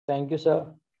Thank you, sir.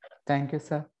 Thank you,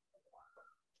 sir.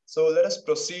 So let us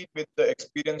proceed with the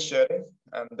experience sharing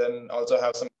and then also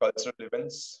have some cultural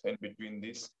events in between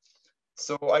these.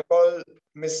 So I call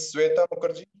Ms. Sweta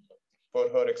Mukherjee for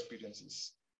her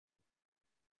experiences.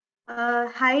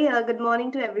 Hi, good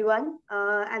morning to everyone.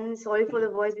 I'm sorry for the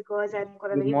voice because I've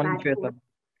got a Good very morning, bad Shweta. cold.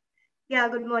 Yeah,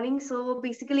 good morning. So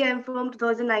basically, I'm from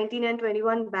 2019 and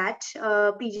 21 batch,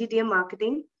 PGTM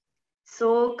marketing.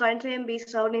 So currently, I'm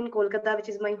based out in Kolkata, which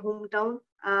is my hometown.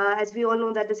 As we all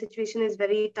know that the situation is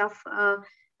very tough,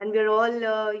 and we're all,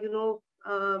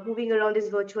 moving around this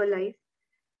virtual life.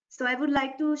 So I would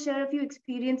like to share a few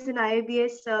experience in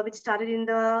IIBS, which started in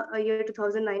the year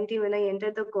 2019 when I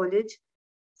entered the college.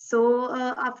 So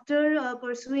after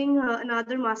pursuing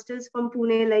another master's from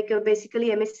Pune, like basically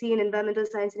MSc in Environmental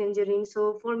Science and Engineering.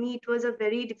 So for me, it was a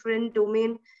very different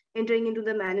domain entering into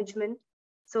the management.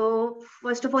 So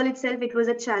first of all itself, it was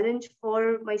a challenge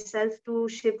for myself to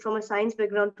shift from a science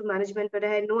background to management, but I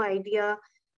had no idea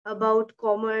about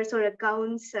commerce or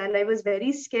accounts. And I was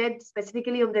very scared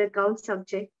specifically of the accounts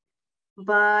subject.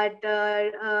 But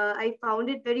I found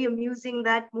it very amusing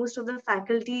that most of the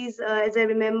faculties, as I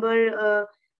remember,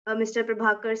 Mr.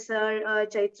 Prabhakar sir,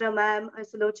 Chaitra ma'am,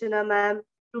 Sulochana ma'am,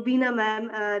 Rubina ma'am,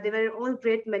 they were all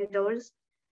great mentors.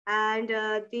 And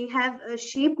they have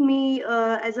shaped me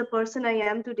as a person I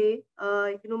am today,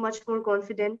 much more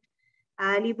confident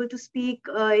and able to speak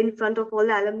in front of all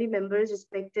the alumni members,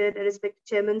 respected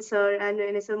Chairman sir and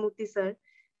NSR Murthy sir.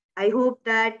 I hope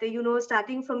that,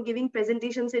 starting from giving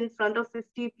presentations in front of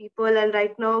 50 people and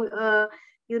right now,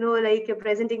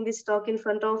 presenting this talk in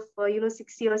front of,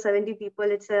 60 or 70 people,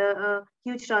 it's a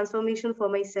huge transformation for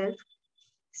myself.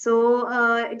 So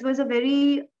it was a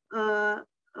very,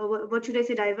 what should I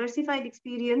say, diversified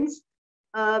experience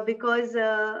because,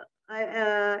 the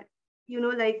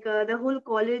whole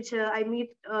college, I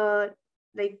meet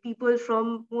people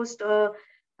from most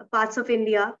parts of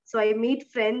India. So I made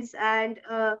friends and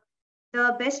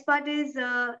the best part is,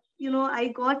 I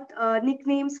got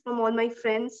nicknames from all my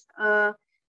friends.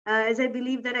 As I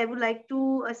believe that I would like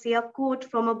to say a quote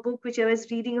from a book which I was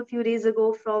reading a few days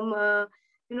ago from,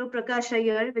 Prakash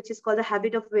Iyer, which is called The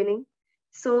Habit of Winning.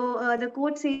 So the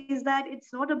quote says that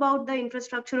it's not about the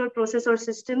infrastructure or process or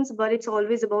systems, but it's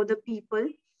always about the people.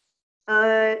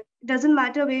 It doesn't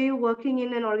matter where you're working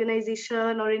in an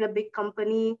organization or in a big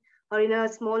company or in a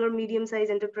small or medium-sized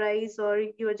enterprise, or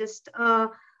you're just a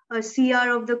CR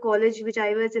of the college, which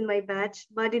I was in my batch.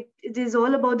 But it is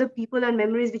all about the people and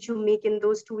memories which you make in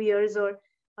those 2 years or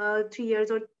 3 years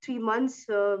or 3 months,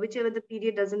 whichever the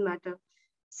period, doesn't matter.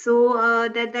 So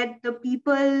that the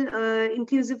people,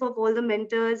 inclusive of all the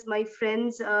mentors, my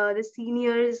friends, the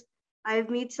seniors, I've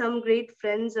made some great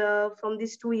friends from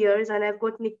these 2 years, and I've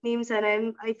got nicknames,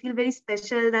 and I feel very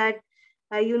special that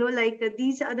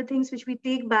these are the things which we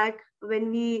take back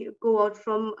when we go out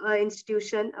from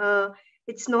institution.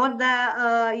 It's not that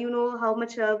how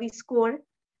much we score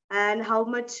and how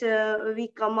much we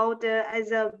come out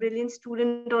as a brilliant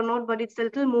student or not, but it's the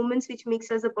little moments which makes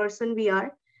us the person we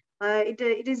are. It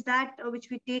is that which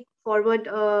we take forward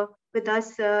with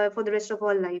us for the rest of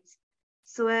our lives.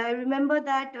 So I remember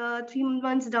that 3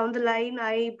 months down the line,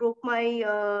 I broke my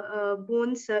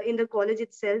bones in the college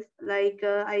itself.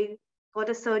 I got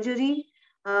a surgery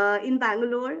in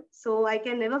Bangalore. So I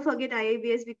can never forget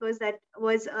IIBS because that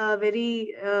was a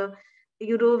very,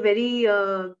 very,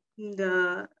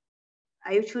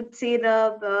 I should say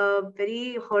the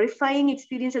very horrifying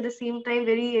experience at the same time,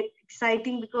 very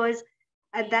exciting because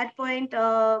at that point,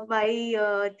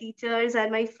 my teachers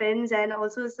and my friends and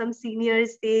also some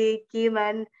seniors, they came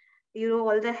and,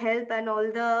 all the help and all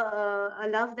the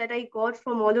love that I got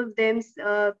from all of them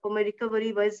for my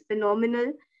recovery was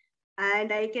phenomenal.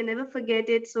 And I can never forget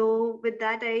it. So with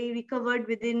that, I recovered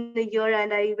within a year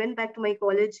and I went back to my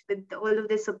college with all of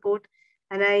their support.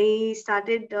 And I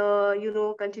started,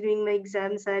 continuing my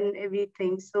exams and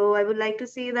everything. So I would like to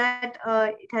say that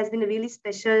it has been a really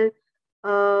special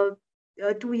uh,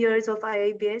 2 years of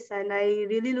IIBS, and I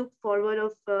really look forward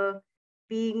of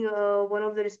being one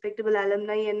of the respectable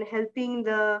alumni and helping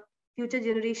the future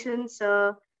generations,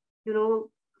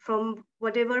 from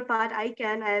whatever part I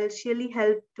can, I'll surely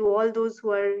help to all those who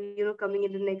are, coming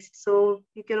in the next. So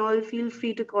you can all feel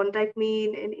free to contact me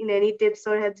in any tips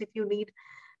or helps if you need,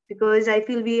 because I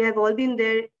feel we have all been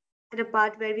there at a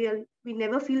part where we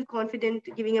never feel confident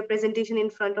giving a presentation in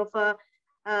front of a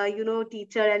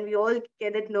teacher, and we all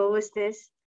get that nervousness.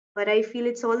 But I feel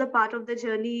it's all a part of the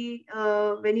journey.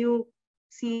 When you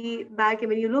see back and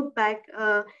when you look back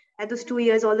at those 2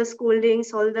 years, all the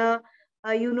scoldings, all the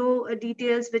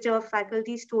details which our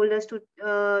faculties told us to,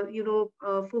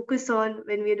 focus on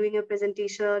when we're doing a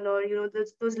presentation, or,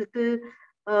 those little,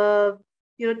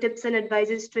 tips and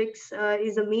advices, tricks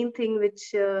is the main thing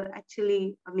which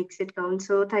actually makes it count.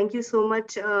 So thank you so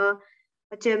much,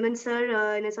 Chairman Sir,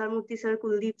 Nisar Mukti Sir,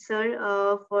 Kuldeep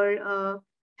Sir, for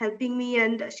helping me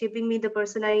and shaping me the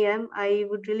person I am. I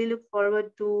would really look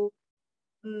forward to,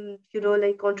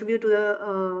 contribute to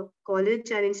the college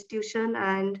and institution,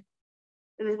 and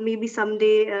maybe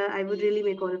someday I would really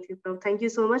make all of you proud. Thank you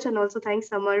so much. And also thanks,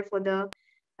 Samar, for the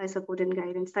support and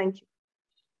guidance. Thank you.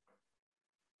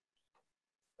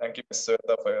 Thank you, Ms.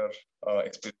 Sweta, for your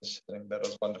experience sharing. That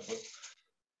was wonderful.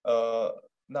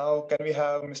 Now, can we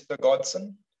have Mr.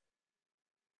 Godson?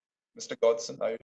 Mr. Godson, are you